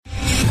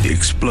The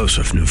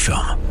explosive new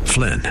film,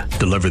 Flynn,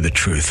 deliver the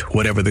truth,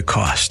 whatever the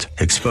cost,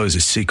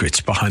 exposes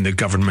secrets behind the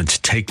government's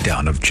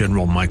takedown of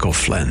General Michael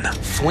Flynn.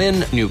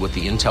 Flynn knew what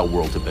the intel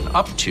world had been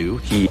up to.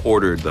 He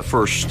ordered the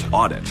first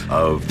audit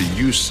of the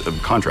use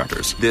of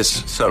contractors.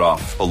 This set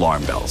off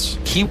alarm bells.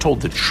 He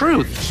told the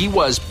truth. He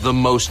was the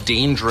most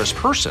dangerous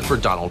person for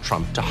Donald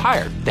Trump to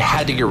hire. They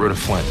had to get rid of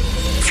Flynn.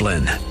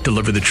 Flynn,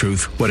 deliver the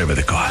truth, whatever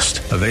the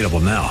cost. Available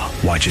now.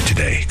 Watch it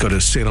today. Go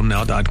to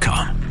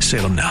salemnow.com.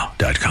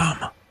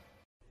 salemnow.com.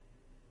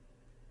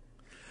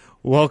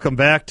 Welcome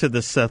back to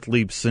the Seth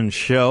Leibson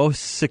Show.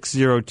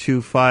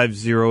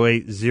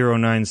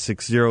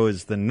 602-508-0960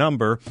 is the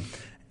number.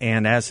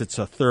 And as it's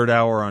a third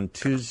hour on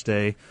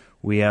Tuesday,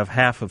 we have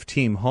half of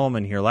Team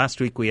Hallman here.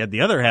 Last week we had the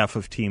other half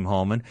of Team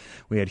Hallman.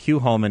 We had Hugh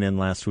Hallman in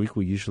last week.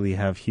 We usually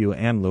have Hugh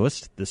and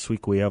Lewis. This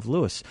week we have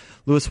Lewis.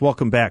 Lewis,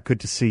 welcome back.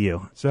 Good to see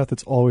you. Seth,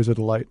 it's always a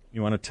delight.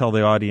 You want to tell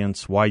the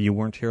audience why you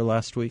weren't here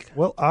last week?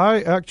 Well,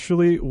 I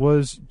actually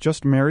was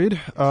just married,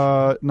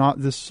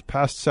 not this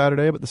past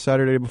Saturday, but the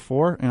Saturday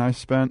before, and I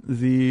spent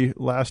the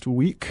last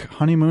week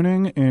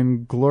honeymooning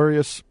in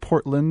glorious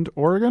Portland,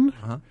 Oregon.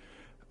 Uh-huh.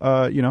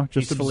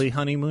 Just peacefully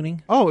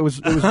honeymooning. Oh, it was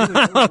really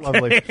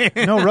lovely.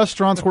 No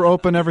restaurants were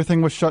open;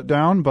 everything was shut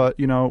down. But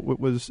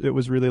it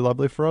was really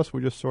lovely for us.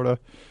 We just sort of,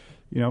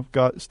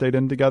 stayed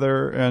in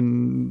together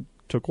and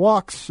took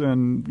walks,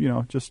 and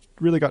just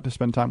really got to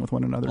spend time with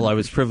one another. Well, I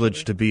was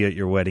privileged to be at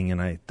your wedding,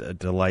 and I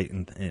delight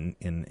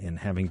in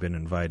having been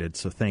invited.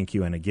 So thank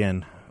you, and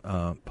again,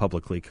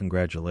 publicly,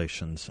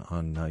 congratulations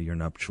on your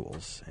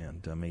nuptials,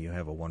 and may you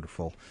have a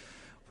wonderful,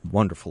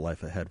 wonderful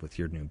life ahead with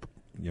your new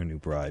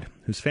bride,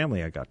 whose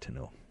family I got to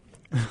know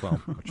as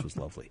well, which was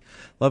lovely.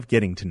 Love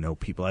getting to know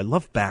people. I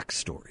love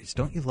backstories.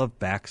 Don't you love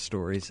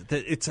backstories?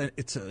 It's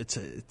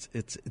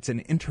an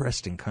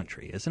interesting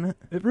country, isn't it?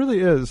 It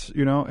really is,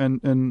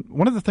 and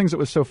one of the things that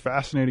was so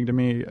fascinating to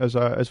me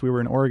as we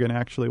were in Oregon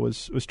actually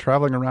was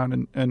traveling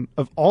around, and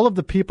of all of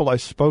the people I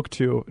spoke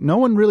to, no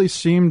one really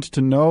seemed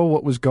to know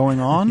what was going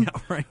on. Yeah,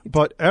 right.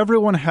 But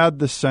everyone had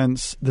the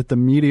sense that the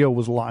media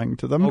was lying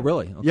to them. Oh,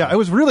 really? Okay. Yeah, it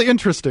was really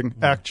interesting,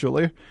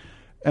 actually.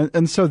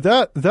 And so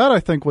that I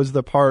think was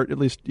the part, at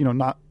least,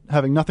 not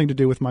having nothing to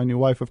do with my new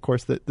wife, of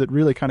course, that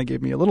really kind of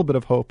gave me a little bit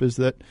of hope, is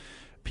that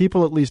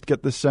people at least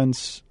get the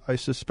sense, I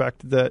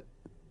suspect, that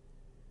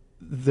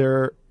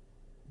they're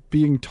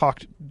being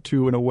talked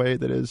to in a way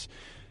that is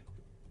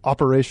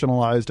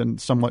operationalized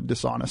and somewhat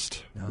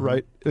dishonest,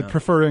 right?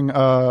 Preferring,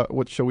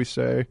 what shall we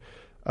say,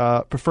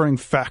 preferring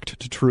fact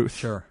to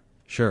truth.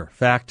 Sure.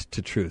 Fact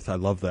to truth. I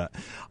love that.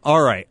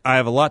 All right. I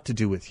have a lot to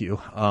do with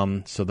you.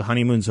 So the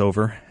honeymoon's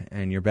over,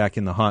 and you're back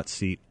in the hot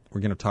seat.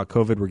 We're going to talk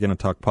COVID. We're going to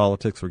talk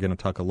politics. We're going to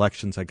talk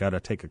elections. I got to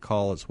take a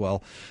call as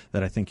well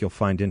that I think you'll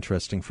find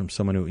interesting from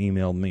someone who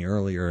emailed me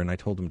earlier, and I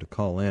told him to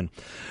call in.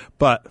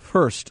 But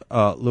first,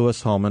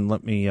 Lewis Hallman,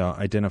 let me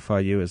identify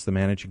you as the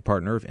managing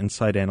partner of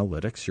Insight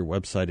Analytics. Your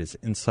website is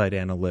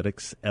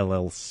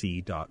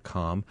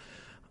insightanalyticsllc.com,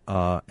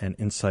 and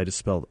Insight is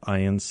spelled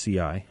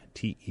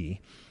INCITE.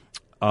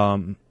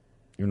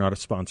 You're not a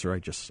sponsor. I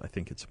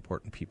think it's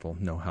important people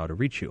know how to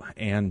reach you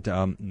and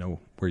know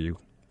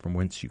from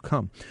whence you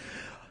come.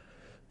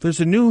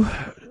 There's a new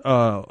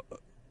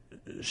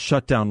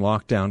shutdown,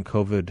 lockdown,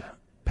 COVID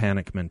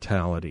panic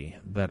mentality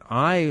that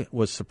I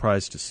was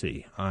surprised to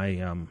see. I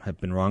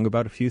have been wrong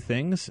about a few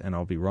things, and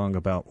I'll be wrong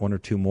about one or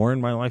two more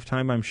in my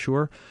lifetime, I'm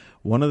sure.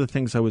 One of the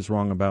things I was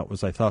wrong about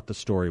was I thought the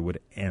story would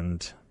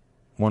end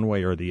one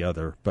way or the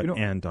other, but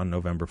end on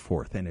November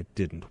 4th, and it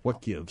didn't.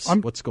 What gives?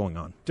 What's going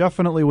on?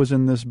 Definitely was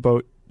in this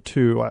boat,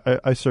 too.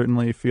 I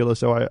certainly feel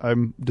as though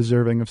I'm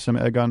deserving of some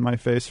egg on my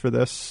face for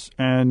this,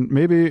 and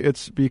maybe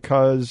it's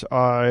because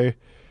it's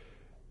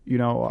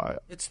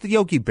the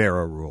Yogi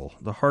Berra rule.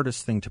 The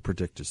hardest thing to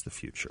predict is the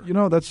future.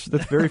 That's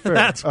very fair.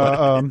 That's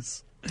what it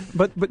is.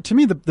 But to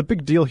me, the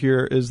big deal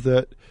here is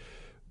that,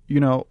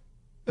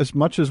 as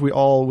much as we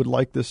all would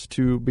like this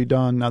to be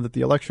done now that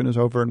the election is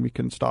over and we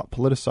can stop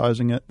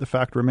politicizing it, the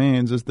fact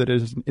remains is that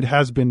it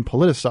has been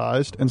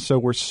politicized, and so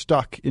we're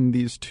stuck in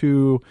these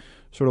two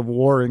sort of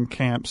warring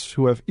camps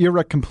who have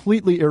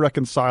completely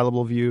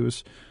irreconcilable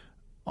views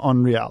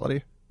on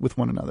reality with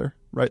one another,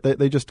 right?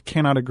 They just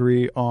cannot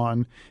agree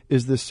on,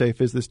 is this safe,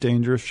 is this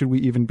dangerous, should we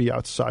even be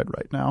outside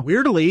right now?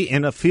 Weirdly,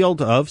 in a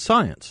field of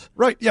science.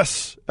 Right,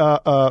 yes.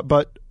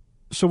 But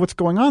so what's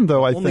going on,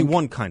 though, I think... Only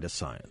one kind of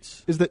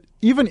science. Is that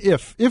even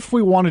if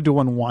we wanted to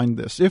unwind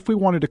this, if we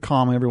wanted to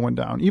calm everyone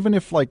down, even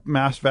if,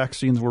 mass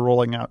vaccines were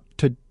rolling out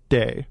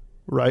today,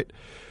 right,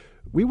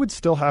 we would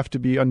still have to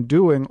be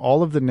undoing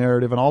all of the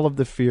narrative and all of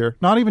the fear,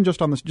 not even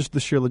just on just the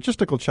sheer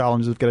logistical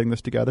challenges of getting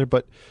this together,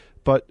 but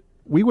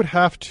we would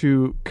have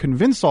to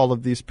convince all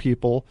of these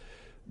people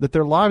that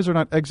their lives are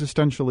not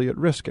existentially at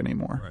risk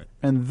anymore. Right.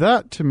 And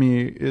that, to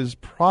me, is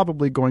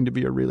probably going to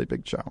be a really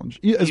big challenge.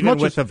 Even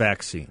with a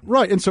vaccine.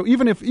 Right. And so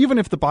even if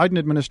the Biden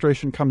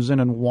administration comes in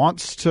and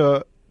wants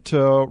to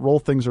roll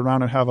things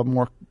around and have a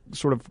more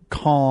sort of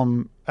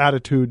calm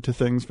attitude to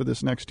things for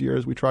this next year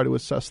as we try to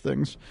assess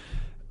things,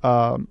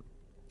 I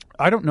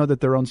don't know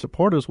that their own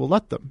supporters will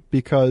let them,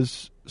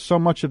 because so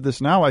much of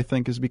this now, I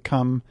think, has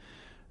become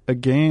a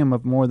game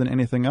of more than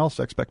anything else,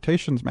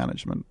 expectations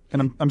management.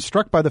 And I'm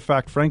struck by the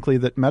fact, frankly,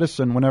 that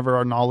medicine, whenever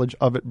our knowledge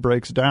of it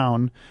breaks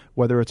down,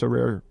 whether it's a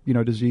rare,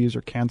 disease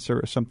or cancer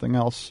or something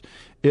else,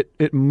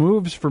 it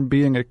moves from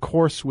being a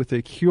course with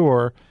a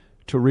cure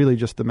to really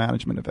just the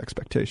management of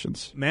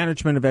expectations.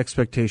 Management of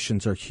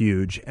expectations are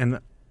huge, and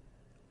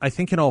I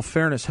think in all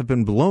fairness have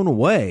been blown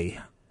away,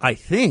 I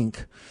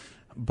think,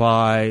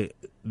 by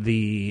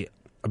the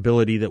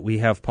ability that we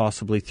have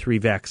possibly 3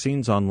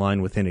 vaccines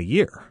online within a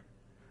year.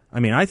 I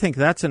mean, I think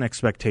that's an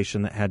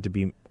expectation that had to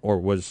be, or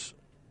was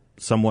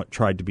somewhat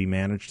tried to be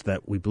managed,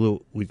 that we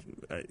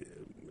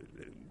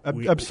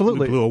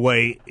absolutely blew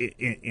away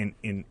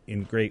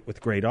with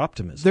great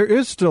optimism. There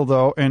is still,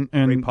 though, and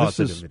great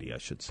positivity, this is I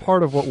should say.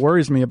 Part of what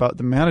worries me about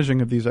the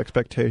managing of these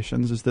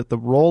expectations is that the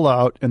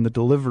rollout and the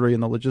delivery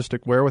and the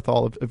logistic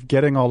wherewithal of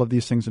getting all of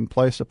these things in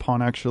place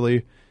upon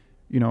actually,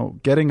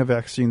 getting a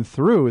vaccine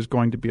through is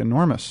going to be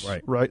enormous.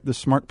 Right? The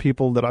smart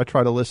people that I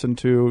try to listen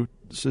to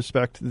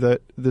suspect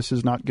that this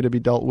is not going to be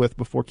dealt with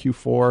before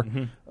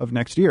Q4 of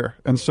next year,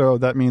 and so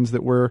that means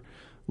that we're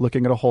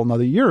looking at a whole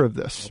nother year of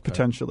this,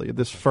 potentially,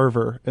 this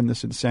fervor and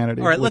this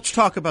insanity. All right, let's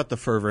talk about the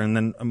fervor, and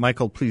then,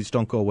 Michael, please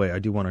don't go away. I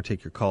do want to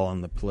take your call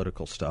on the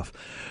political stuff.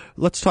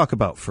 Let's talk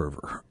about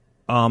fervor.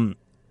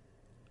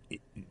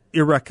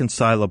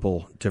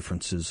 Irreconcilable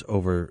differences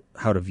over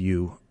how to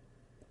view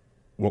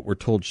what we're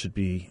told should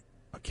be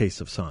a case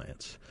of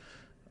science,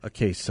 a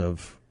case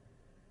of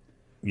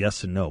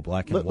yes and no,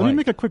 black and white. Let me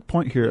make a quick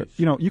point here.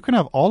 You can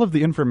have all of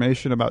the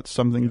information about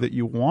something that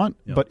you want,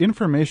 but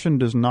information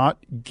does not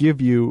give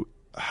you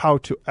how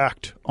to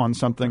act on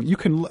something. You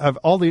can have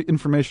all the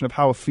information of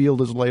how a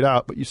field is laid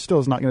out, but you still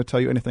is not going to tell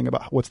you anything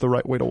about what's the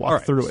right way to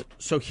walk through it.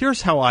 So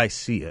here's how I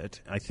see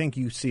it. I think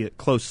you see it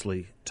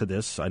closely to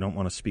this. I don't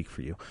want to speak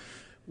for you.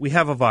 We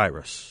have a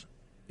virus.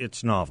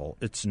 It's novel.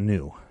 It's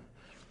new.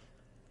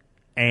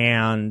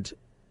 And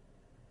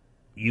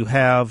you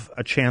have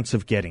a chance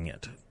of getting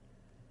it.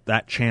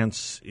 That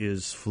chance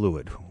is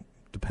fluid,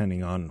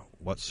 depending on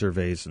what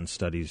surveys and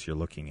studies you're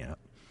looking at.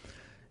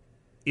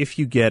 If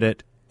you get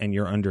it and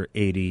you're under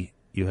 80,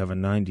 you have a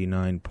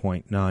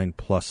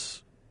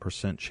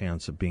 99.9+%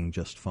 chance of being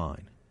just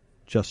fine.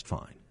 Just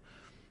fine.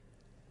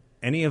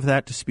 Any of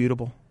that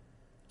disputable?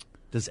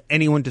 Does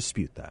anyone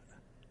dispute that,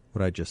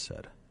 what I just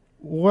said?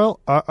 Well,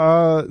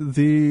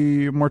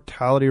 the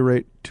mortality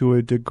rate to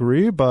a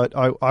degree, but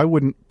I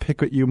wouldn't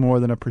pick at you more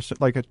than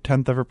like a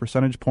tenth of a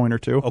percentage point or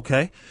two.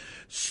 Okay.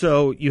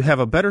 So you have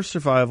a better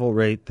survival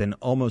rate than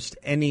almost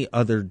any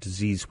other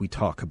disease we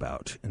talk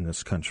about in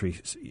this country,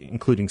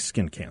 including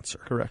skin cancer.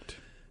 Correct.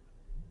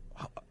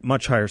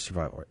 Much higher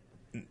survival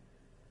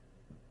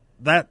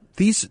rate.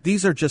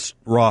 These are just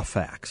raw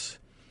facts.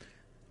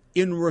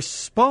 In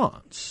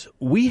response,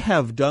 we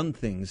have done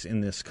things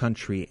in this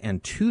country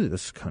and to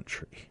this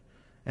country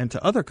and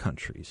to other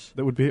countries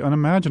that would be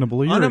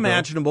unimaginable a year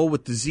ago.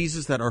 With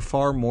diseases that are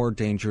far more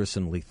dangerous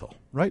and lethal.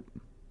 Right.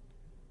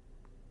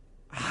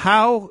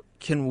 How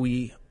can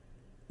we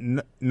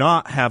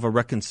not have a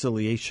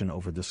reconciliation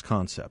over this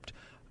concept?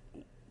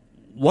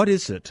 What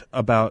is it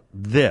about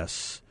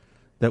this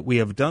that we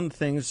have done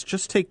things?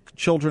 Just take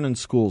children in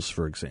schools,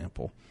 for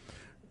example.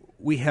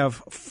 We have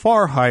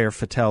far higher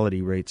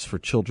fatality rates for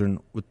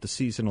children with the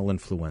seasonal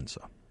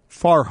influenza.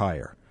 Far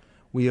higher.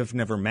 We have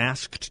never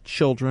masked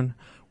children.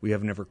 We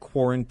have never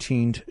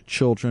quarantined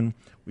children.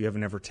 We have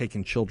never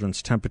taken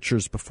children's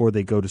temperatures before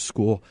they go to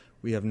school.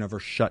 We have never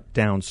shut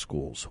down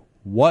schools.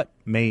 What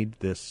made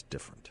this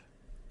different?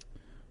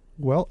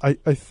 Well, I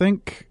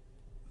think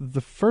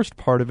the first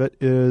part of it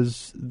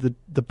is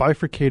the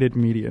bifurcated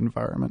media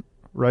environment,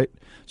 right?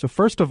 So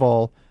first of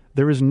all,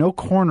 there is no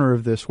corner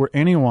of this where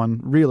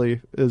anyone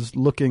really is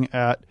looking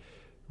at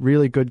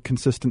really good,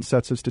 consistent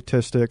sets of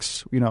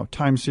statistics,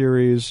 time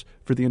series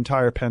for the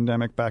entire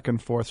pandemic back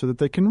and forth so that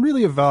they can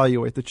really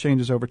evaluate the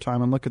changes over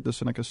time and look at this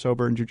in like a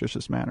sober and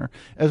judicious manner.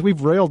 As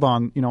we've railed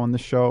on, on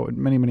this show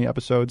in many, many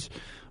episodes,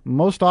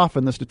 most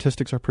often the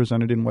statistics are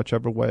presented in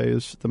whichever way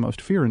is the most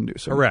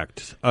fear-inducing.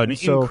 Correct. An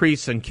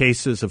increase in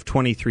cases of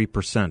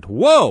 23%.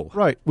 Whoa!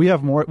 Right. We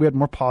had more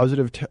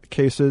positive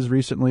cases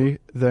recently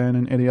than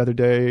in any other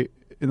day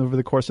over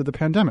the course of the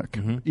pandemic,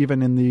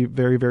 even in the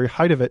very, very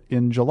height of it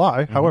in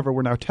July. However,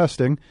 we're now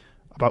testing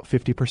about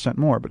 50%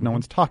 more, but no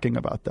one's talking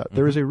about that.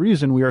 There is a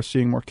reason we are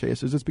seeing more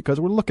cases. It's because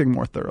we're looking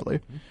more thoroughly.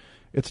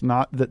 It's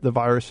not that the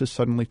virus is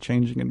suddenly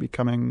changing and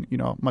becoming,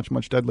 much,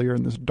 much deadlier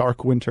in this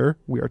dark winter,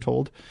 we are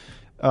told.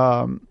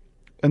 And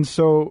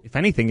so... If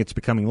anything, it's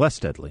becoming less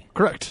deadly.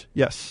 Correct,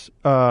 yes.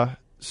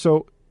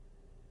 So,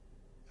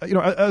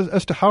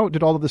 as to how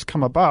did all of this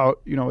come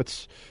about,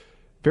 it's...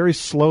 very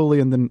slowly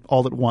and then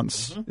all at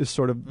once is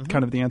sort of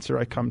kind of the answer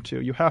I come to.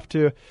 You have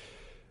to,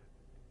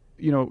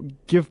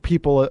 give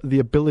people the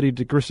ability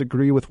to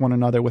disagree with one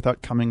another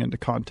without coming into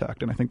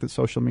contact. And I think that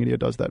social media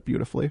does that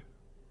beautifully,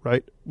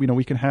 right?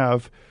 We can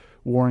have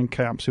warring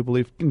camps who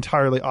believe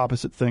entirely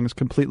opposite things,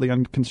 completely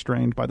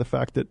unconstrained by the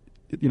fact that,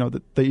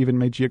 that they even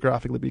may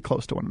geographically be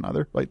close to one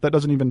another. Right? That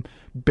doesn't even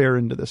bear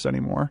into this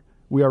anymore.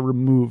 we are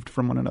removed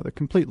from one another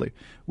completely.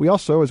 We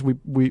also, as we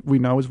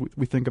know, as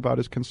we think about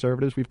as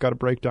conservatives, we've got a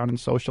breakdown in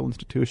social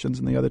institutions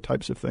and the other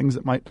types of things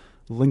that might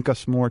link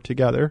us more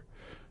together,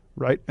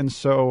 right? And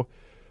so,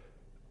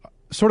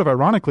 sort of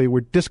ironically,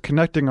 we're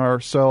disconnecting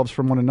ourselves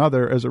from one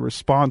another as a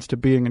response to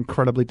being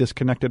incredibly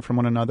disconnected from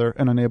one another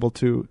and unable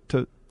to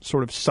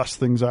sort of suss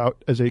things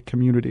out as a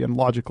community and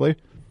logically.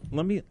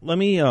 Let me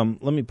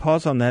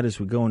pause on that as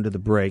we go into the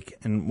break,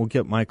 and we'll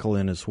get Michael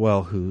in as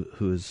well, who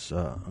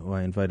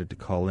I invited to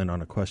call in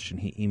on a question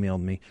he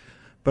emailed me.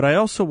 But I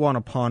also want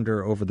to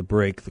ponder over the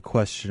break the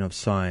question of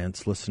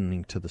science,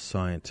 listening to the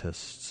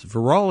scientists.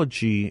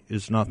 Virology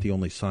is not the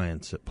only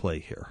science at play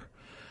here.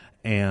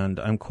 And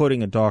I'm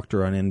quoting a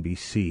doctor on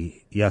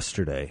NBC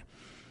yesterday.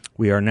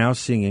 We are now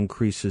seeing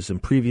increases in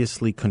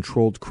previously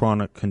controlled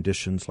chronic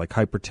conditions like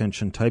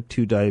hypertension, type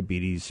 2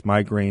 diabetes,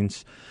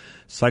 migraines,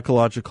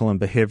 psychological and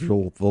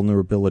behavioral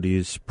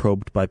vulnerabilities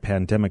probed by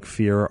pandemic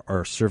fear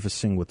are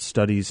surfacing, with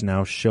studies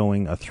now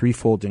showing a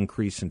threefold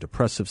increase in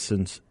depressive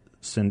symptoms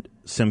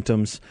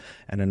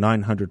and a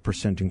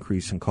 900%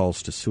 increase in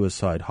calls to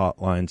suicide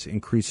hotlines,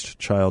 increased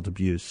child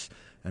abuse,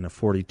 and a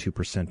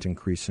 42%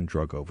 increase in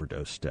drug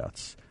overdose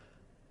deaths.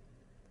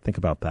 Think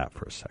about that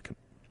for a second.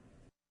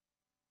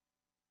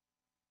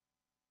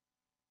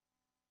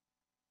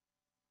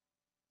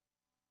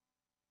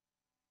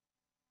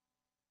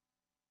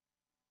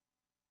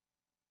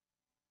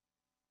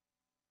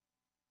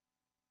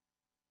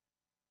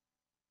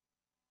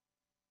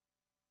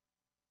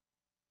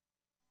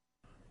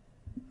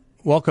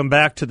 Welcome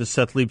back to the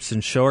Seth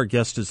Leibson Show. Our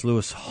guest is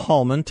Louis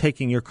Hallman,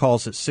 taking your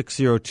calls at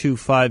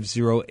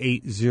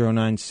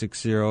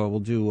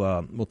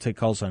 602-508-0960. We'll take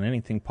calls on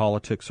anything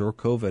politics or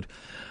COVID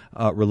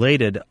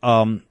related.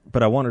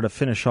 But I wanted to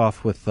finish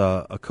off with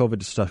a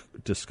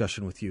COVID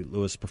discussion with you,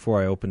 Louis,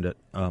 before I opened it,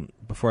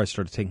 before I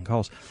started taking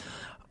calls.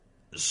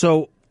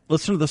 So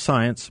listen to the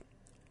science.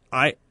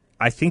 I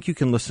think you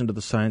can listen to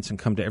the science and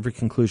come to every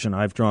conclusion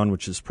I've drawn,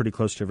 which is pretty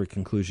close to every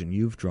conclusion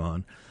you've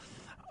drawn.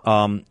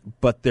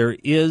 But there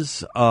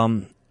is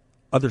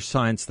other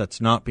science that's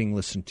not being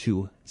listened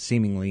to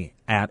seemingly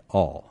at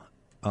all.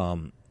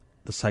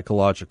 The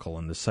psychological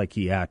and the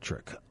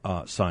psychiatric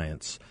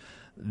science,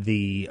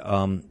 the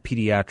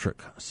pediatric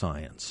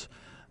science,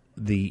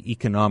 the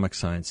economic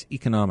science.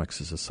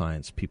 Economics is a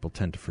science people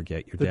tend to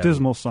forget. The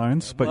dismal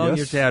science, but yes.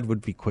 Your dad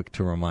would be quick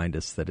to remind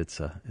us that it's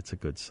a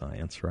good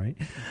science, right?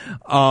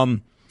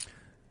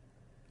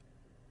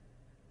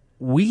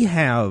 We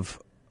have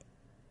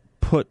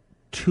put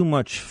too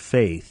much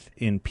faith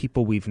in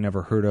people we've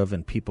never heard of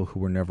and people who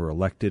were never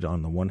elected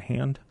on the one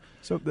hand.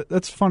 So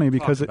that's funny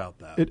because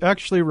it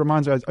actually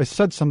reminds me, I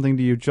said something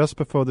to you just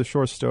before the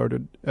show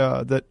started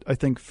that I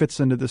think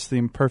fits into this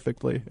theme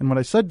perfectly. And what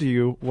I said to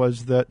you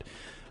was that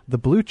the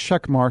blue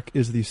check mark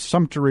is the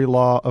sumptuary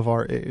law of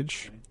our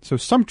age. So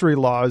sumptuary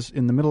laws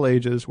in the Middle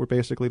Ages were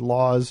basically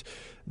laws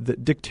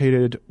that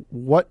dictated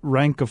what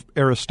rank of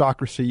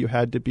aristocracy you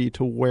had to be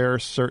to wear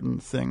certain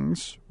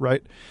things,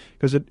 right?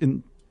 Because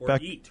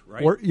eat,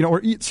 right?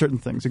 Or eat certain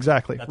things,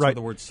 exactly. That's right. where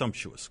the word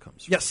sumptuous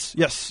comes from. Yes.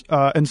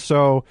 And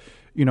so,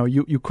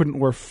 you couldn't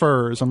wear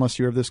furs unless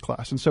you're of this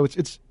class. And so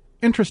it's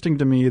interesting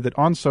to me that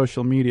on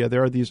social media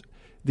there are these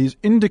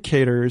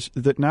indicators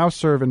that now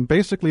serve in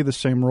basically the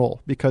same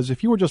role. Because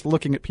if you were just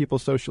looking at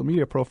people's social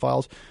media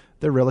profiles,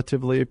 they're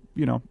relatively,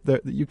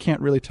 you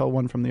can't really tell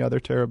one from the other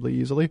terribly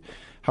easily.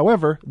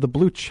 However, the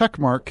blue check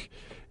mark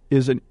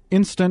is an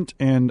instant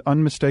and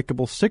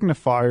unmistakable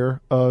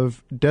signifier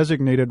of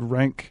designated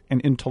rank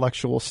and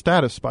intellectual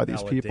status by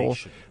these people.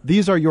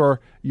 These are your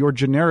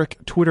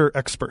generic Twitter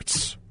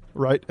experts,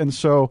 right? And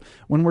so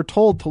when we're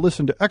told to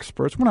listen to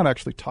experts, we're not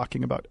actually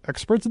talking about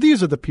experts.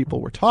 These are the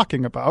people we're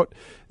talking about,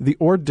 the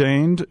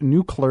ordained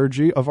new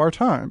clergy of our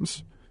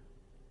times.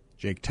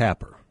 Jake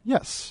Tapper.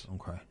 Yes.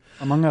 Okay.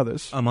 Among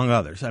others. I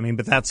mean,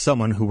 but that's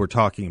someone who we're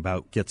talking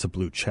about gets a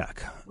blue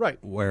check. Right.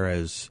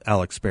 Whereas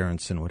Alex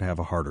Berenson would have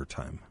a harder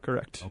time.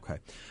 Correct. Okay.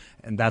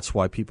 And that's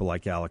why people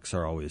like Alex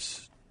are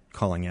always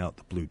calling out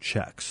the blue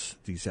checks,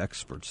 these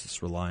experts,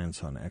 this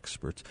reliance on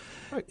experts.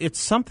 Right.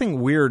 It's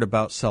something weird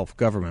about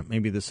self-government.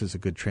 Maybe this is a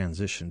good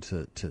transition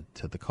to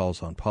the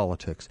calls on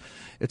politics.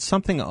 It's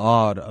something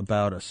odd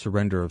about a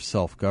surrender of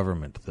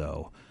self-government,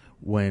 though,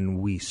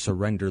 when we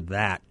surrender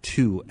that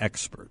to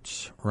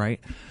experts, right?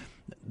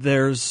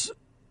 There's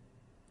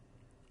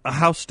a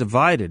house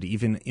divided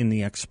even in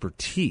the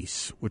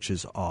expertise, which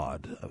is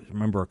odd. I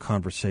remember a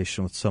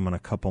conversation with someone a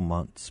couple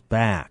months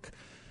back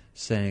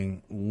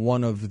saying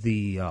one of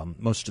the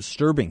most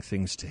disturbing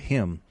things to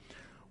him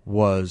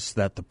was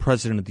that the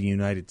President of the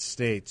United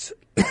States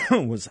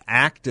was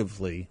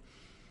actively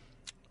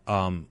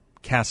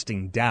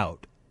casting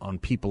doubt on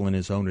people in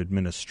his own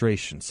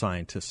administration,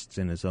 scientists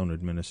in his own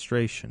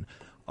administration.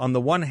 On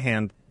the one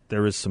hand,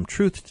 there is some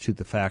truth to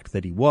the fact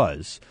that he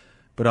was.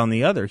 But on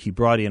the other, he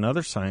brought in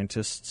other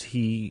scientists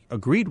he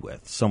agreed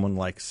with, someone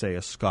like, say,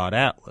 a Scott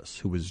Atlas,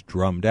 who was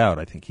drummed out.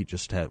 I think he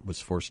just was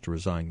forced to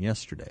resign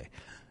yesterday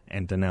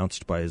and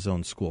denounced by his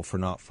own school for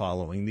not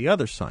following the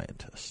other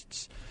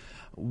scientists.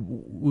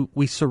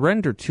 we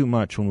surrender too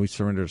much when we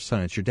surrender to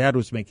science. Your dad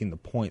was making the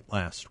point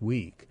last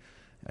week,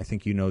 I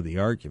think you know the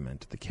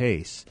argument, the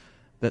case,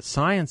 that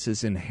science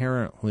is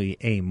inherently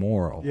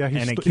amoral. Yeah,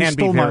 he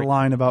stole my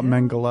line about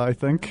Mengele, I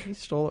think. He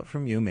stole it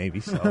from you, maybe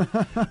so.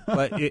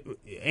 But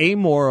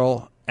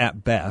amoral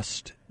at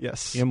best,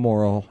 yes,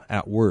 immoral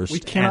at worst. We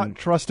cannot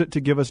trust it to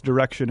give us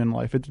direction in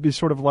life. It'd be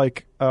sort of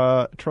like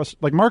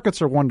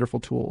markets are wonderful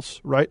tools,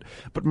 right?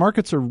 But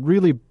markets are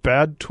really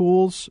bad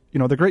tools.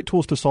 They're great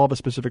tools to solve a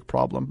specific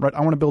problem, right?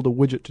 I want to build a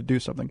widget to do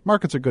something.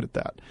 Markets are good at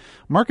that.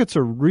 Markets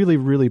are really,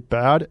 really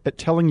bad at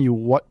telling you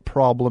what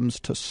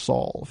problems to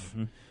solve.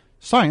 Mm-hmm.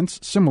 Science,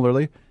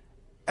 similarly,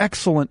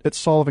 excellent at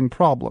solving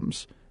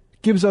problems,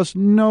 gives us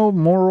no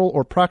moral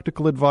or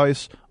practical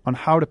advice on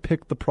how to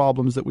pick the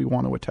problems that we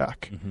want to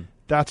attack. Mm-hmm.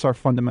 That's our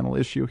fundamental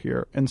issue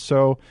here. And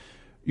so,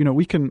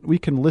 we can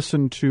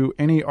listen to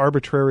any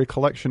arbitrary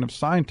collection of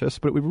scientists,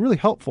 but it would be really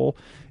helpful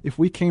if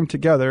we came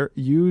together,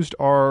 used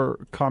our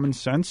common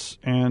sense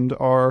and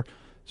our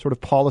sort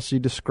of policy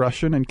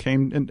discretion, and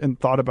came and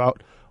thought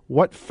about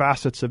what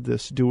facets of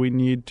this do we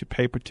need to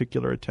pay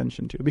particular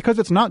attention to? Because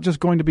it's not just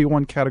going to be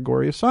one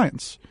category of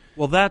science.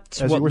 Well, that's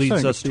what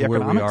leads us to where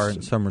we are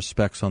in some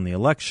respects on the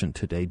election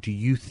today. Do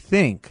you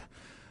think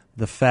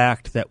the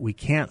fact that we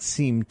can't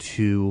seem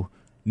to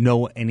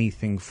know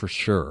anything for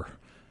sure,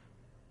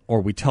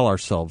 or we tell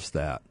ourselves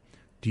that,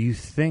 do you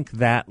think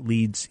that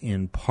leads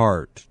in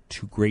part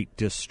to great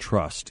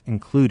distrust,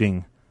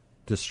 including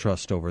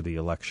distrust over the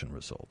election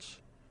results?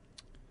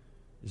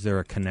 Is there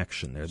a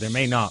connection there? There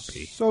may not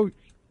be. So,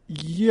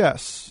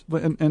 yes,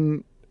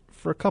 and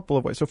for a couple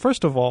of ways. So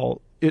first of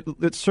all,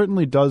 it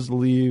certainly does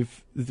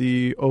leave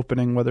the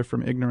opening, whether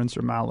from ignorance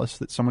or malice,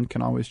 that someone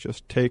can always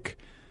just take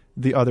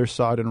the other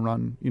side and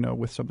run,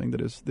 with something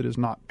that is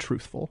not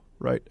truthful,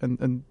 right?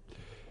 And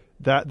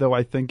that, though,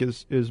 I think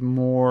is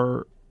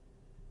more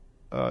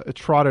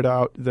trotted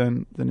out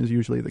than is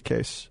usually the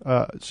case.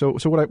 So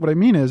what I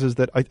mean is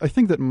that I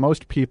think that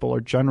most people are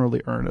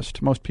generally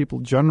earnest. Most people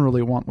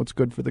generally want what's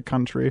good for the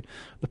country.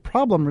 The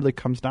problem really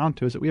comes down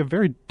to is that we have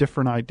very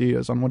different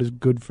ideas on what is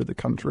good for the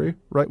country,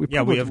 right?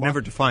 We have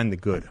never defined the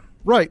good.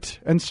 Right.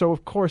 And so,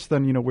 of course,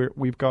 then,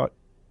 we've got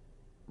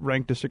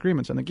rank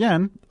disagreements. And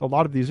again, a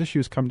lot of these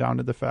issues come down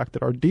to the fact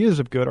that our ideas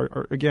of good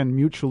are again,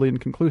 mutually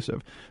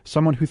inconclusive.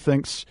 Someone who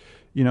thinks,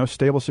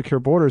 stable, secure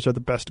borders are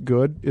the best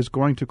good is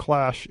going to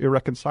clash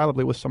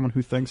irreconcilably with someone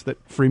who thinks that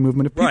free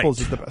movement of peoples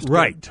is the best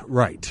good.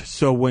 Right.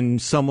 So when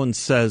someone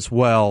says,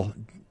 well,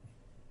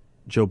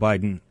 Joe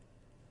Biden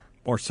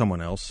or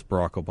someone else,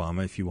 Barack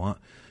Obama, if you want,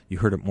 you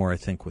heard it more, I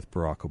think, with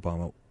Barack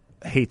Obama,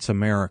 hates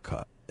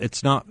America.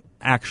 It's not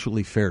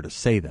actually fair to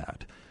say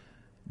that.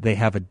 They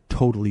have a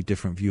totally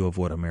different view of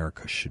what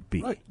America should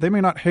be. Right. They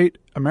may not hate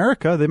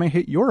America. They may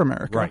hate your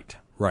America.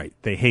 Right.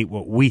 They hate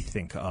what we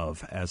think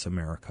of as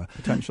America.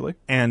 Potentially.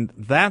 And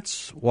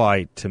that's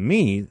why, to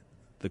me,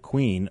 the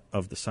queen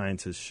of the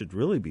sciences should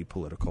really be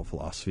political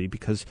philosophy,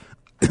 because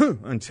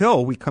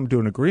until we come to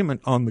an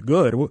agreement on the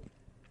good,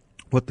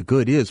 what the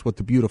good is, what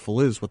the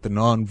beautiful is, what the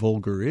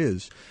non-vulgar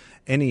is,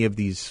 any of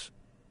these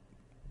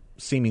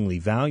seemingly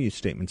value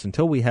statements,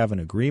 until we have an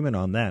agreement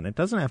on that, and it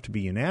doesn't have to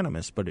be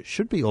unanimous, but it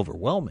should be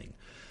overwhelming.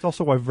 It's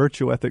also why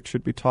virtue ethics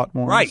should be taught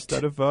more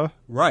instead of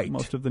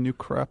most of the new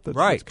crap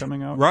that's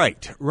coming out.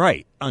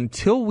 Right.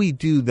 Until we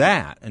do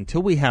that,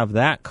 until we have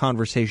that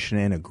conversation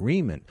and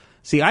agreement.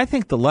 See, I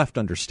think the left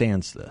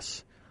understands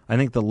this. I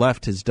think the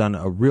left has done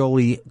a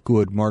really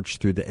good march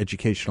through the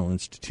educational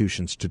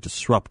institutions to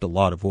disrupt a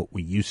lot of what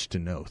we used to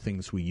know,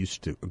 things we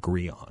used to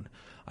agree on.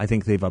 I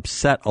think they've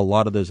upset a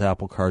lot of those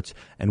apple carts,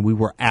 and we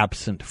were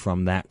absent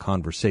from that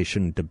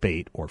conversation,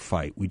 debate, or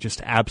fight. We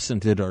just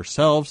absented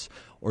ourselves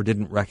or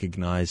didn't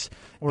recognize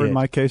Or in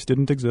my case,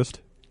 didn't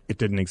exist. It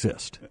didn't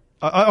exist.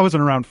 I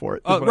wasn't around for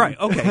it. Oh, right.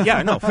 Okay.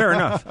 Yeah, no, fair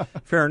enough.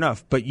 Fair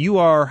enough. But you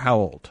are how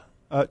old?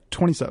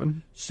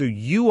 27. So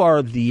you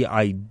are the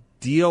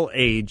ideal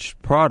age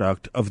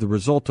product of the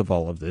result of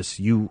all of this.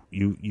 You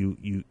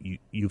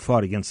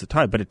fought against the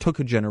tide, but it took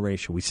a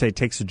generation. We say it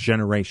takes a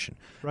generation,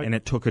 and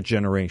it took a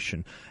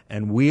generation.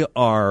 And we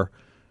are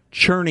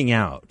churning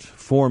out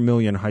 4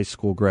 million high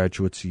school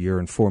graduates a year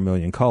and 4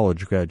 million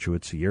college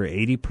graduates a year,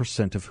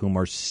 80% of whom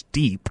are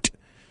steeped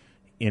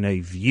in a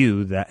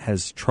view that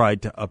has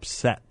tried to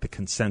upset the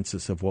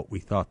consensus of what we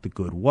thought the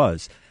good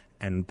was.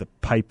 And the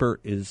piper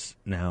is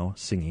now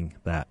singing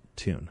that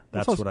tune.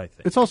 That's what I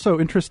think. It's also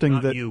interesting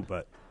Not that you,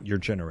 but your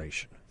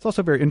generation. It's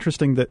also very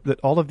interesting that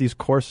all of these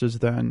courses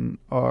then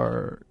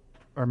are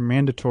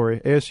mandatory.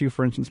 ASU,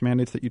 for instance,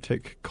 mandates that you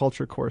take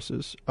culture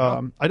courses.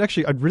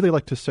 I'd really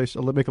like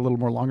to make a little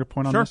more longer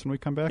point on this when we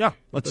come back. Yeah,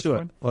 let's do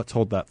it. Let's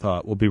hold that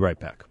thought. We'll be right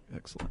back.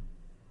 Excellent.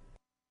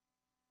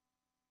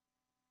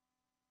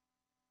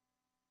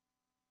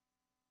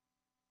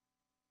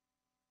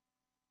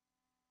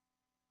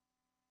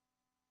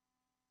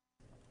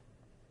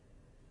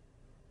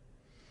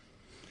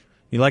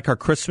 You like our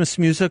Christmas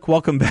music?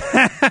 Welcome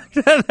back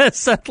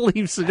Seth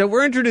leaves.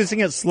 We're introducing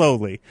it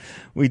slowly.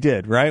 We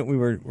did, right?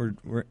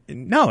 We're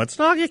no, it's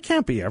not. It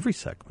can't be every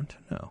segment.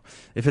 No,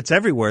 if it's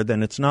everywhere,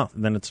 then it's not.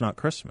 Then it's not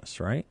Christmas,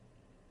 right?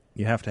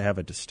 You have to have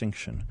a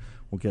distinction.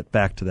 We'll get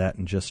back to that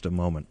in just a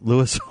moment.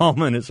 Louis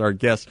Hallman is our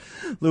guest.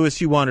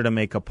 Louis, you wanted to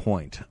make a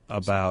point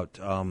about.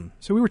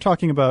 So we were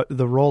talking about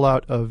the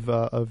rollout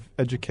of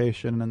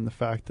education and the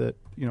fact that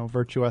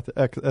virtue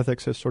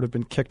ethics has sort of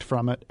been kicked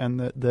from it, and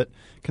that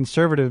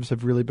conservatives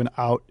have really been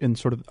out in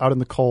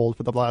the cold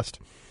for the last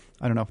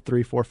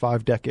 3, 4,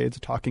 5 decades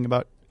talking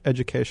about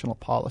educational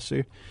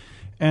policy.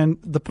 And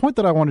the point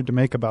that I wanted to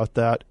make about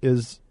that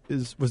was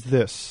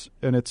this,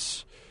 and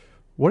it's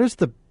what is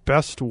the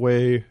best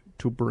way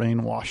to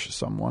brainwash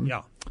someone?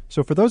 Yeah.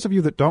 So for those of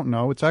you that don't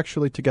know, it's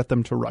actually to get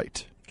them to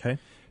write. Okay.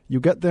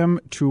 You get them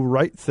to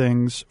write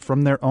things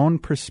from their own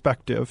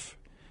perspective,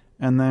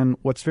 and then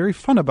what's very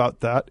fun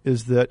about that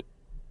is that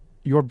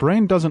your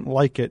brain doesn't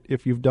like it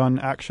if you've done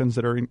actions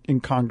that are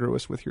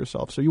incongruous with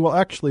yourself. So you will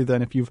actually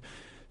then, if you've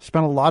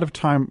spent a lot of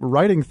time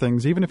writing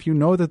things, even if you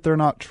know that they're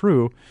not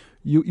true,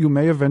 you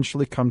may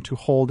eventually come to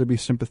hold or be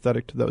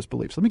sympathetic to those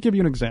beliefs. Let me give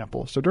you an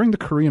example. So during the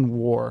Korean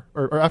War,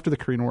 or after the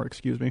Korean War,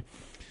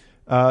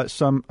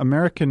 some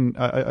American,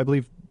 I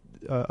believe,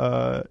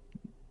 I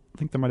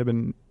think there might have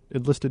been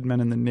enlisted men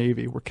in the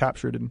Navy were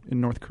captured in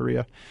North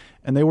Korea,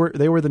 and they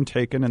were then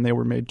taken and they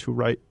were made to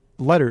write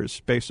letters,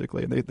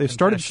 basically. They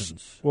started.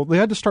 Well, they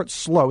had to start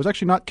slow. It was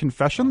actually not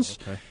confessions.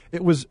 Oh, okay.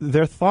 It was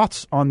their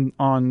thoughts on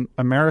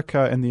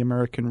America and the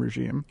American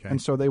regime, okay. And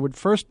so they would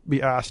first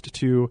be asked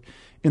to,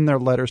 in their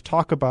letters,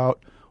 talk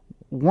about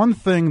one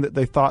thing that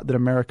they thought that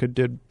America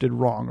did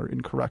wrong or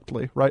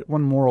incorrectly, right?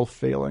 One moral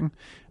failing.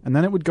 And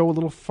then it would go a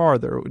little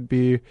farther. It would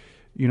be,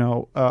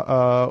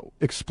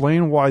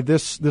 explain why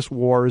this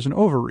war is an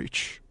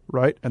overreach,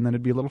 right? And then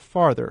it'd be a little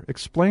farther.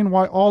 Explain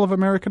why all of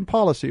American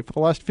policy for the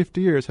last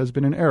 50 years has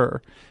been in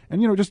error.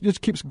 And,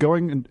 just keeps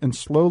going and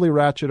slowly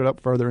ratchet it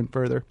up further and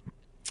further.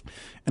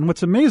 And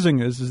what's amazing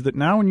is that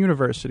now in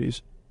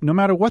universities, no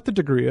matter what the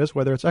degree is,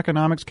 whether it's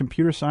economics,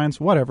 computer science,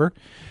 whatever,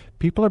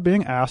 people are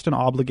being asked and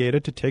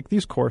obligated to take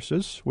these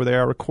courses where they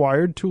are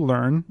required to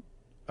learn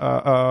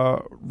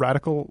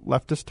radical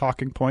leftist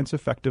talking points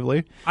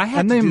effectively. I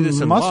had to do this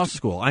in law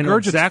school. I know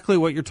exactly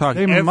what you're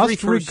talking about. They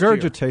must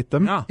regurgitate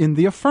them in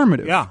the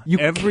affirmative. Yeah,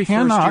 every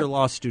first-year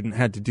law student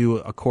had to do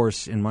a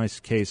course. In my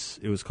case,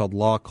 it was called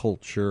Law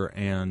Culture,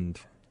 and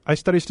I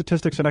study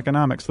statistics and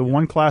economics. The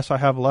one class I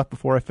have left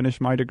before I finish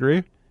my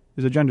degree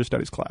is a gender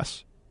studies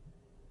class.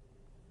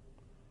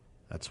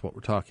 That's what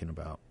we're talking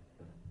about.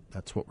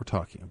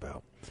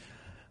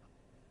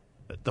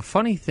 The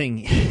funny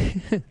thing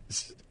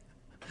is,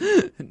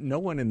 no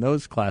one in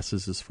those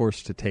classes is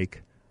forced to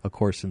take a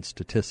course in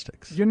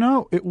statistics.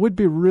 It would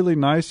be really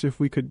nice if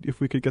we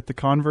could get the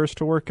converse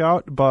to work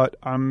out, but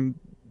I'm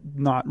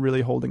not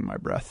really holding my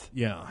breath.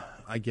 Yeah,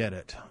 I get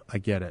it.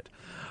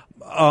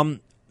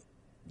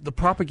 The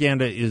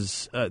propaganda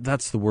is,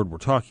 that's the word we're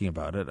talking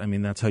about it. I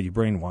mean, that's how you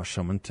brainwash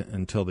someone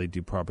until they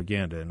do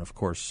propaganda. And, of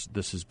course,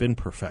 this has been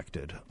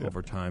perfected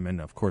over time.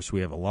 And, of course,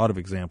 we have a lot of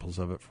examples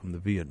of it from the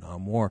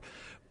Vietnam War.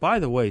 By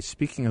the way,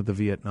 speaking of the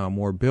Vietnam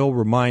War, Bill,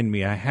 remind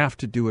me, I have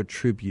to do a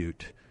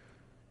tribute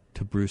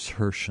to Bruce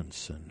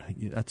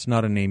Hershenson. That's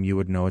not a name you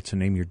would know. It's a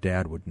name your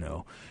dad would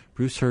know.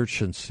 Bruce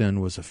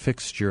Hershenson was a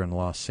fixture in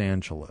Los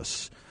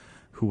Angeles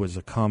who was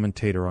a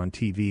commentator on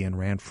TV and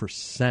ran for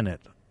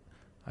Senate.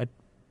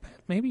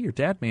 Maybe your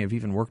dad may have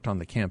even worked on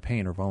the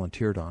campaign or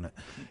volunteered on it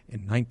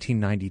in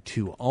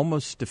 1992.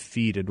 Almost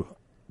defeated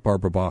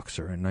Barbara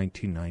Boxer in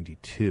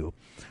 1992.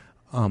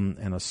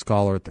 And a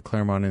scholar at the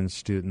Claremont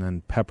Institute, and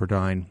then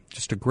Pepperdine.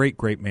 Just a great,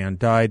 great man.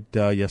 Died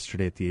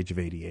yesterday at the age of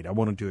 88. I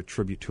want to do a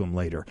tribute to him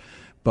later.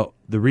 But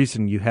the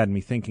reason you had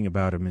me thinking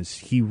about him is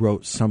he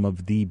wrote some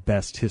of the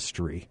best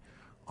history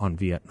on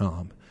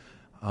Vietnam.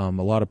 A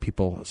lot of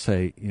people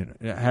say,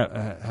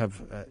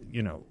 have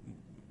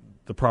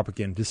the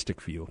propagandistic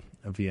view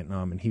of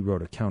Vietnam, and he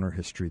wrote a counter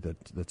history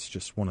that's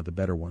just one of the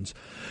better ones.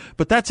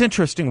 But that's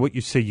interesting what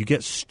you say. You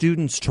get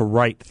students to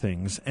write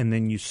things, and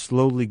then you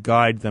slowly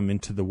guide them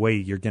into the way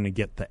you're going to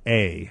get the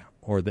A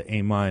or the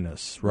A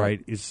minus,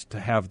 right? Is to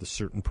have the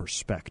certain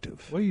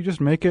perspective. Well, you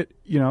just make it,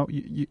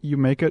 you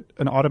make it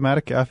an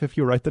automatic F if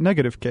you write the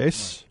negative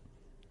case.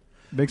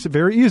 Right. Makes it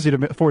very easy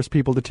to force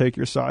people to take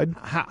your side.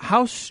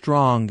 How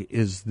strong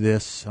is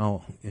this?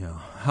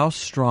 How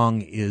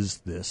strong is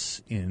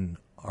this in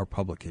our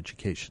public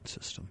education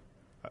system?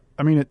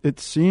 I mean, it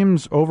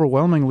seems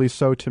overwhelmingly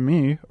so to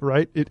me,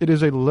 right? It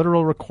is a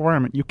literal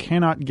requirement. You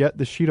cannot get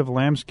the sheet of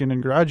lambskin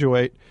and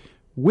graduate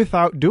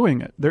without doing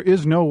it. There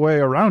is no way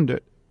around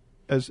it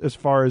as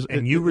far as...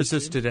 And you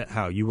resisted it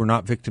how? You were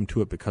not victim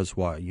to it because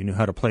why? You knew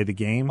how to play the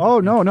game? Oh,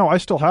 no, I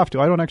still have to.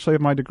 I don't actually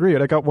have my degree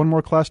yet. I got one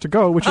more class to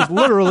go, which is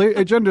literally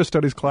a gender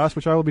studies class,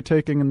 which I will be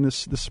taking in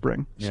this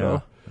spring. Yeah,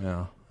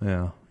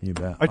 you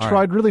bet. I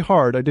tried really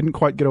hard. I didn't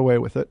quite get away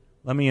with it.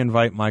 Let me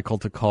invite Michael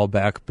to call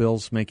back.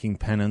 Bill's making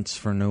penance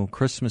for no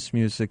Christmas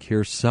music.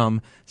 Here's some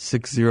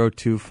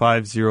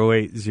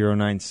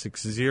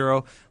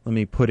 602-508-0960. Let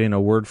me put in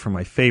a word for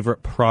my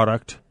favorite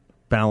product,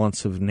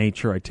 Balance of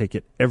Nature. I take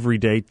it every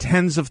day.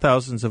 Tens of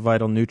thousands of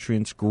vital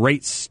nutrients.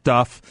 Great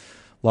stuff.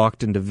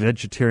 Locked into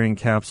vegetarian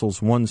capsules,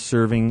 one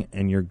serving,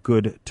 and you're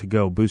good to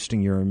go.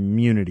 Boosting your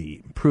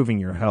immunity, improving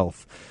your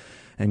health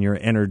and your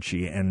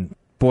energy. And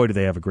boy, do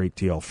they have a great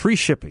deal. Free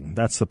shipping.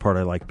 That's the part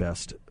I like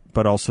best.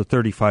 But also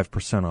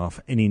 35% off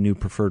any new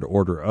preferred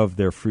order of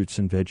their fruits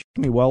and veggies.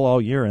 Me well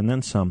all year and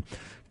then some.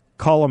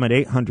 Call them at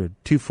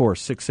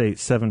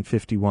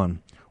 800-246-8751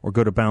 or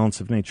go to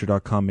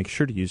balanceofnature.com. Make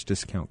sure to use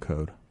discount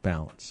code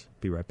BALANCE.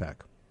 Be right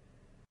back.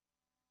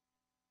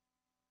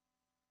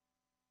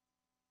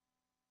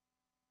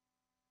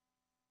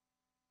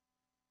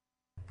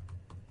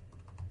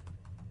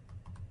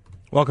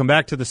 Welcome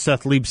back to the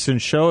Seth Leibson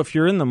Show. If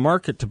you're in the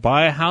market to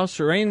buy a house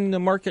or in the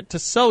market to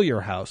sell your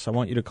house, I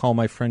want you to call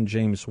my friend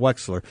James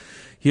Wexler.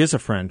 He is a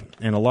friend,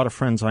 and a lot of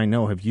friends I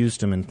know have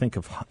used him and think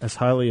of as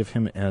highly of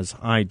him as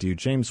I do.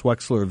 James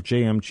Wexler of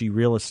JMG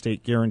Real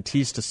Estate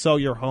guarantees to sell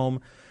your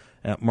home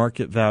at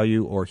market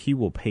value, or he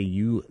will pay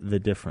you the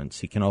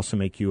difference. He can also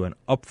make you an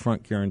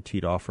upfront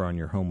guaranteed offer on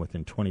your home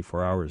within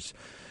 24 hours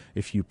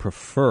if you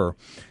prefer.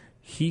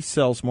 He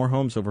sells more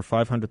homes over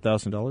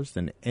 $500,000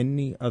 than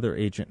any other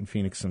agent in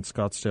Phoenix and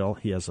Scottsdale.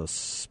 He has a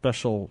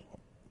special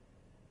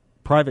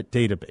private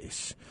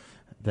database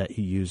that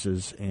he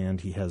uses, and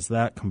he has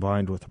that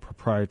combined with a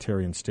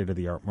proprietary and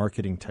state-of-the-art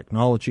marketing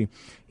technology.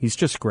 He's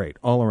just great,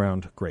 all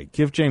around great.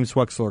 Give James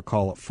Wexler a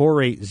call at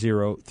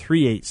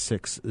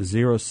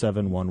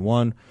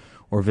 480-386-0711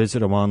 or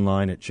visit him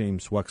online at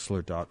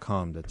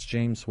jameswexler.com. That's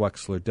James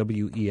Wexler,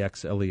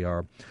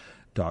 WEXLER.com.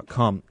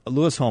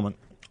 Louis Hallman,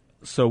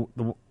 so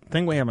the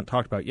thing we haven't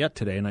talked about yet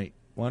today, and I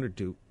wanted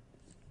to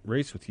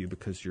raise with you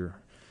because you're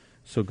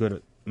so good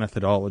at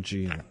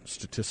methodology and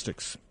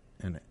statistics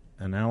and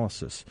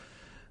analysis,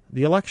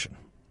 the election.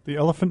 The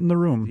elephant in the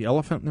room. The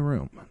elephant in the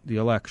room, the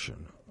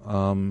election.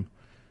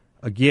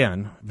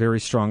 Again, very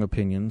strong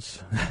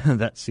opinions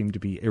that seem to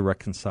be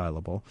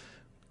irreconcilable.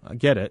 I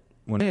get it.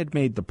 When I had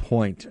made the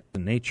point, the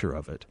nature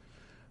of it,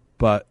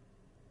 but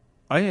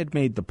I had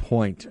made the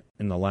point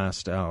in the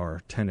last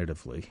hour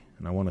tentatively,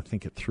 and I want to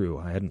think it through.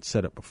 I hadn't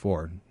said it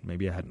before.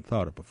 Maybe I hadn't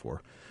thought it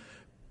before.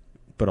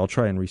 But I'll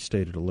try and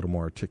restate it a little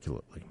more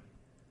articulately.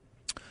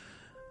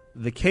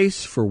 The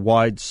case for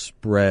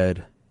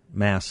widespread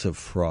massive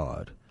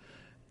fraud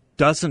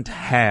doesn't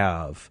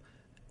have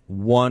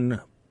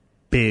one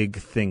big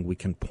thing we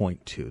can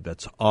point to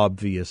that's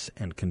obvious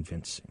and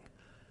convincing.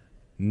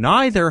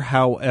 Neither,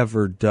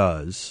 however,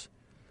 does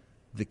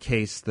the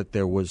case that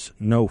there was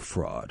no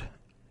fraud,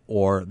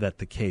 or that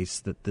the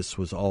case that this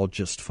was all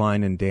just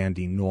fine and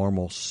dandy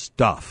normal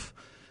stuff.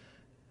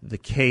 The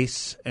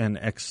case and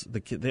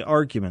the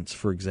arguments,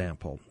 for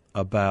example,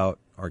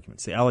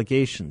 the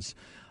allegations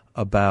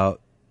about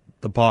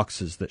the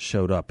boxes that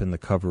showed up in the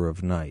cover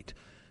of Night,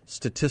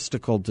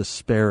 statistical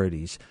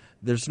disparities.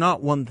 There's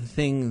not one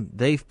thing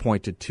they've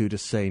pointed to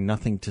say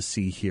nothing to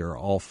see here,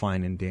 all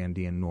fine and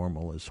dandy and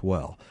normal as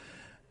well.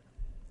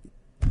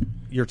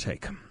 Your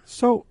take.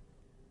 So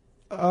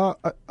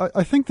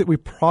I think that we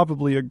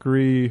probably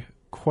agree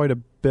quite a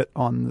bit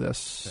on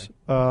this.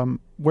 Okay.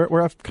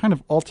 Where I've kind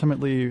of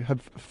ultimately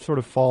have sort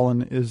of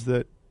fallen is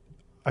that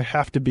I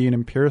have to be an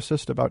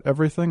empiricist about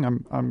everything.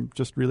 I'm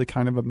just really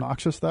kind of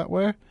obnoxious that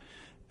way.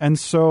 And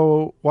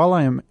so while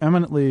I am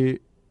eminently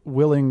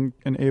willing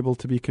and able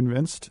to be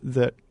convinced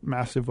that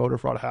massive voter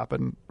fraud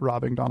happened,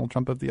 robbing Donald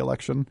Trump of the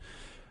election,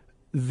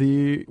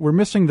 we're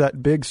missing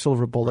that big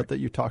silver bullet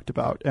that you talked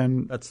about.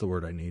 And that's the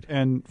word I need.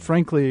 And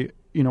frankly,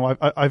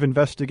 I've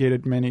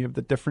investigated many of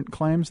the different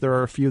claims. There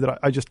are a few that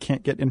I just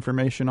can't get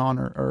information on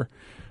or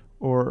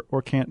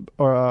can't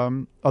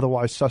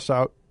otherwise suss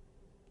out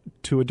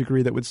to a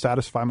degree that would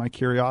satisfy my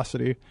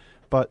curiosity.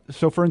 But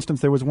so, for instance,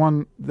 there was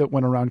one that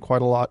went around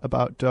quite a lot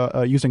about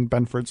using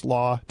Benford's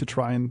law to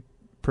try and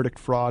predict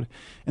fraud.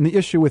 And the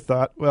issue with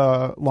that,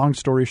 long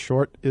story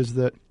short, is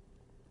that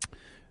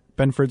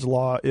Benford's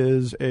law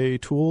is a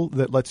tool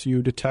that lets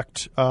you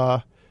detect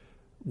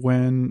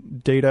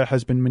when data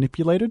has been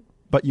manipulated,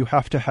 but you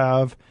have to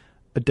have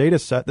a data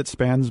set that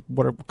spans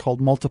what are called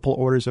multiple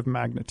orders of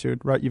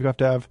magnitude, right? You have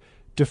to have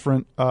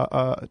different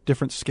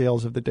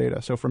scales of the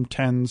data, so from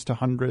tens to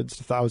hundreds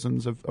to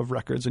thousands of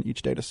records in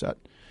each data set.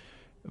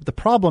 The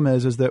problem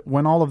is that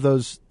when all of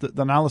those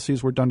the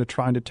analyses were done to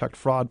try and detect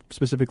fraud,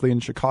 specifically in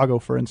Chicago,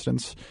 for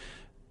instance,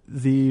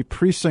 the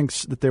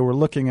precincts that they were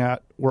looking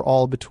at were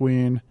all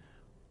basically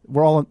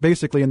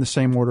in the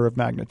same order of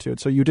magnitude.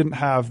 So you didn't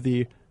have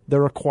the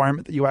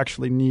requirement that you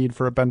actually need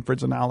for a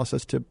Benford's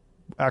analysis to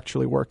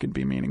actually work and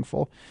be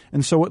meaningful.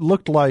 And so it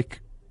looked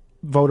like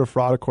voter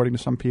fraud, according to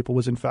some people,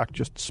 was in fact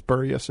just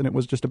spurious, and it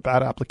was just a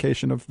bad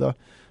application of the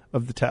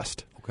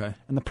test. Okay.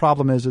 And the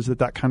problem is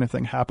that kind of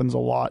thing happens a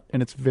lot,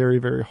 and it's very,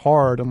 very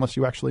hard, unless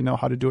you actually know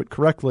how to do it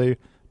correctly,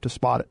 to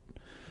spot it.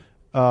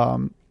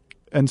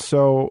 And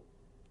so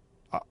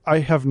I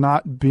have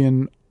not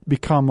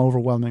become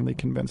overwhelmingly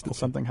convinced that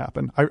something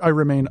happened. I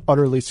remain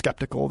utterly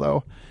skeptical,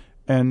 though,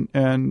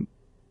 and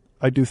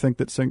I do think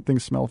that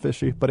things smell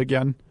fishy. But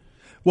again,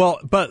 Well,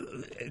 but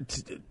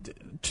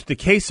to the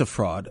case of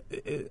fraud,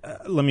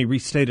 let me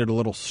restate it a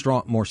little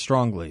more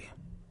strongly,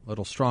 a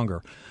little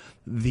stronger.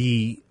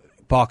 The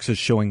boxes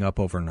showing up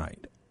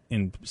overnight,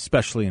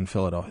 especially in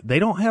Philadelphia, they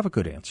don't have a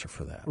good answer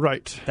for that.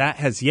 Right. That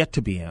has yet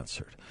to be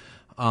answered.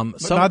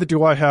 But neither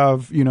do I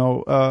have,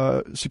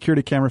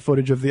 security camera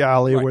footage of the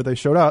alley where they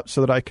showed up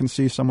so that I can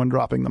see someone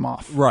dropping them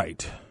off.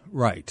 Right.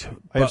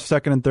 I have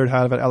second and third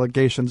hand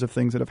allegations of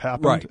things that have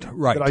happened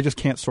that I just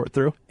can't sort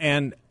through.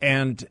 And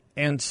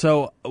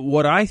so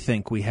what I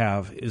think we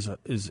have is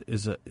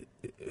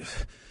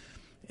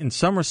in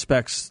some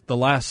respects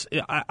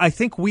I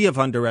think we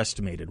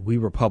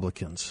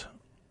Republicans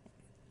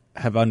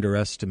have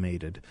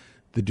underestimated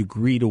the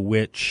degree to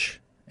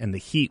which and the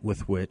heat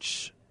with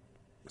which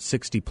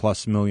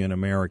 60-plus million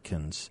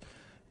Americans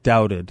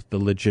doubted the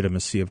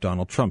legitimacy of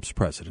Donald Trump's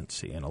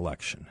presidency and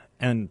election.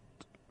 And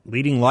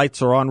leading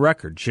lights are on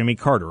record. Jimmy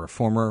Carter, a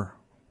former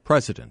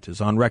president,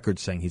 is on record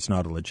saying he's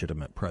not a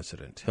legitimate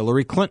president.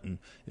 Hillary Clinton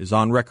is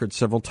on record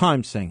several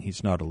times saying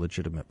he's not a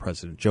legitimate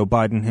president. Joe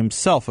Biden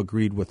himself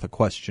agreed with a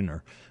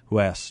questioner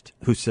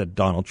who said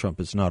Donald Trump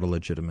is not a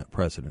legitimate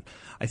president.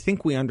 I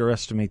think we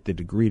underestimate the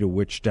degree to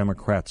which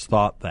Democrats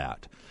thought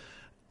that.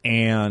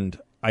 And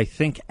I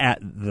think at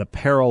the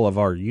peril of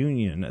our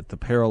union, at the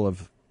peril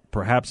of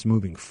perhaps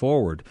moving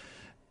forward,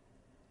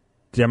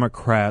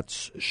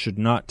 Democrats should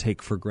not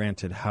take for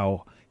granted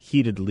how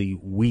heatedly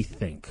we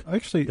think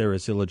there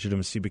is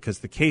illegitimacy, because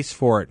the case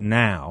for it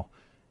now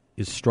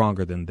is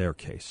stronger than their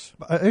case.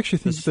 I actually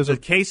think the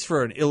case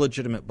for an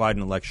illegitimate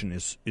Biden election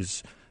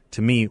is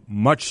to me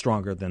much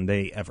stronger than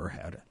they ever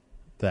had it,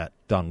 that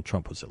Donald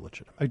Trump was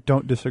illegitimate. I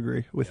don't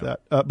disagree with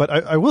that. But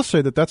I will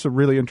say that that's a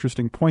really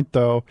interesting point,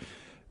 though,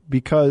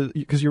 because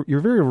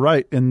you're very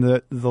right in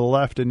that the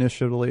left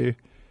initially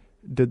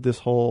did this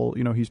whole,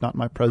 he's not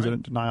my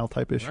president denial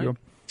type issue. Right.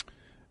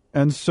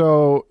 And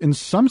so in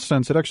some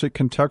sense, it actually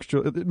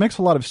it makes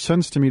a lot of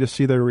sense to me to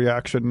see their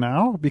reaction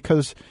now,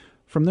 because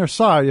from their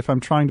side, if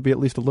I'm trying to be at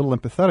least a little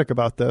empathetic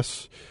about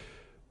this,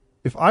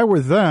 if I were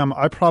them,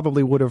 I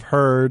probably would have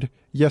heard,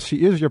 yes,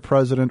 he is your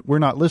president. We're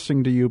not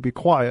listening to you. Be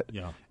quiet.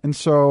 Yeah. And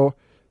so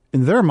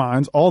in their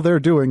minds, all they're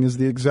doing is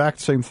the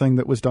exact same thing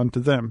that was done to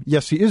them.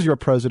 Yes, he is your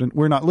president.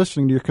 We're not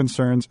listening to your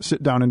concerns.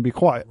 Sit down and be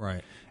quiet.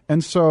 Right.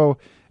 And so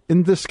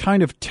in this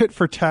kind of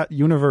tit-for-tat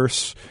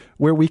universe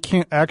where we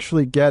can't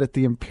actually get at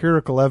the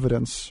empirical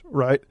evidence,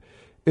 right,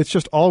 it's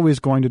just always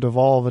going to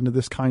devolve into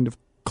this kind of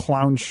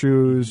clown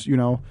shoes,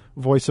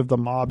 voice of the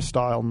mob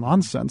style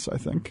nonsense, I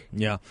think.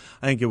 Yeah,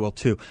 I think it will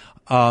too.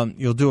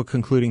 You'll do a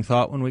concluding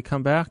thought when we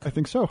come back? I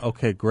think so.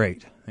 Okay,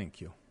 great. Thank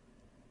you.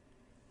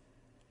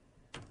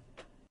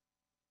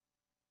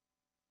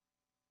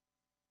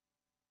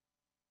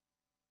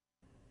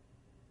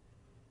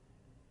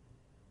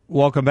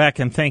 Welcome back,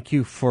 and thank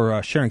you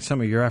for sharing some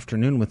of your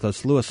afternoon with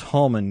us. Louis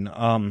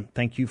Hallman,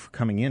 thank you for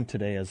coming in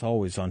today, as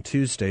always, on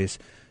Tuesdays.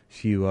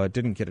 If you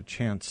didn't get a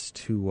chance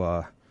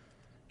to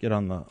get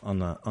on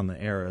the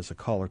air as a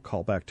caller,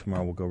 call back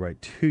tomorrow. We'll go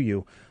right to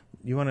you.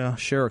 You want to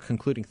share a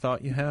concluding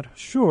thought you had?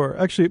 Sure.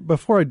 Actually,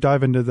 before I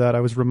dive into that, I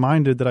was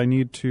reminded that I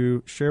need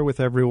to share with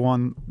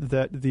everyone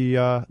that the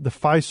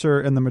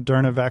Pfizer and the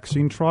Moderna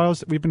vaccine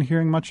trials that we've been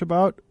hearing much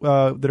about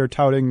that are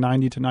touting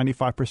 90 to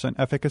 95%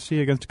 efficacy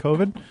against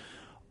COVID,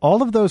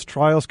 all of those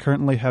trials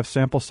currently have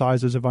sample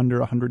sizes of under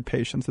 100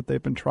 patients that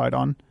they've been tried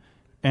on.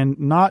 And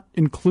not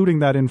including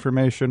that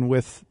information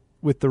with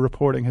the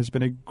reporting has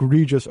been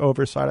egregious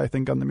oversight, I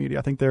think, on the media.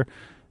 I think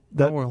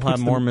we'll have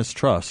more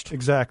mistrust.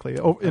 Exactly,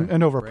 and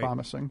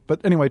overpromising.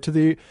 But anyway, to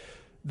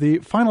the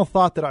final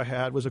thought that I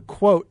had was a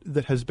quote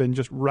that has been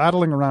just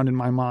rattling around in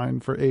my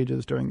mind for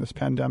ages during this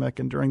pandemic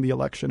and during the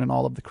election and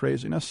all of the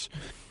craziness.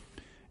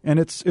 And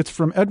it's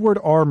from Edward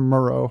R.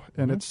 Murrow,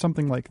 and it's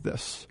something like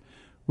this.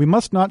 We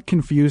must not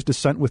confuse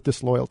dissent with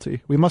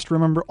disloyalty. We must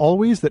remember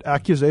always that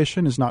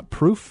accusation is not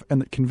proof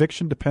and that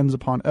conviction depends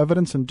upon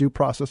evidence and due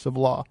process of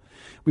law.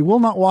 We will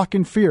not walk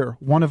in fear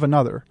one of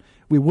another.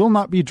 We will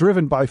not be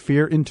driven by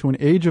fear into an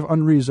age of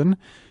unreason.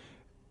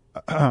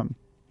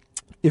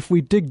 If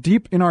we dig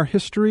deep in our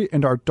history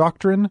and our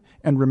doctrine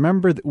and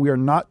remember that we are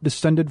not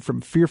descended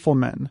from fearful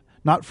men,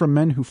 not from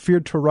men who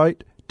feared to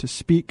write, to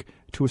speak,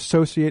 to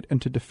associate,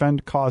 and to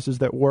defend causes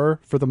that were,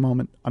 for the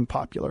moment,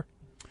 unpopular.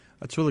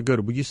 That's really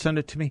good. Will you send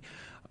it to me?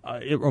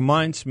 It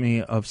reminds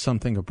me of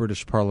something a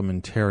British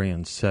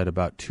parliamentarian said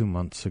about 2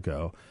 months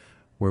ago,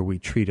 where we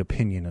treat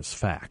opinion as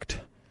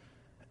fact.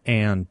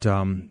 And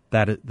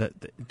that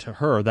to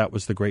her, that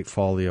was the great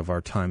folly of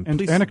our time.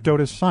 And anecdote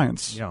as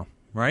science. Yeah,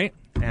 right?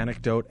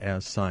 Anecdote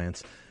as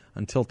science.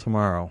 Until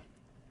tomorrow,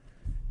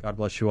 God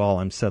bless you all.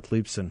 I'm Seth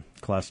Leibson.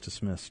 Class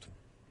dismissed.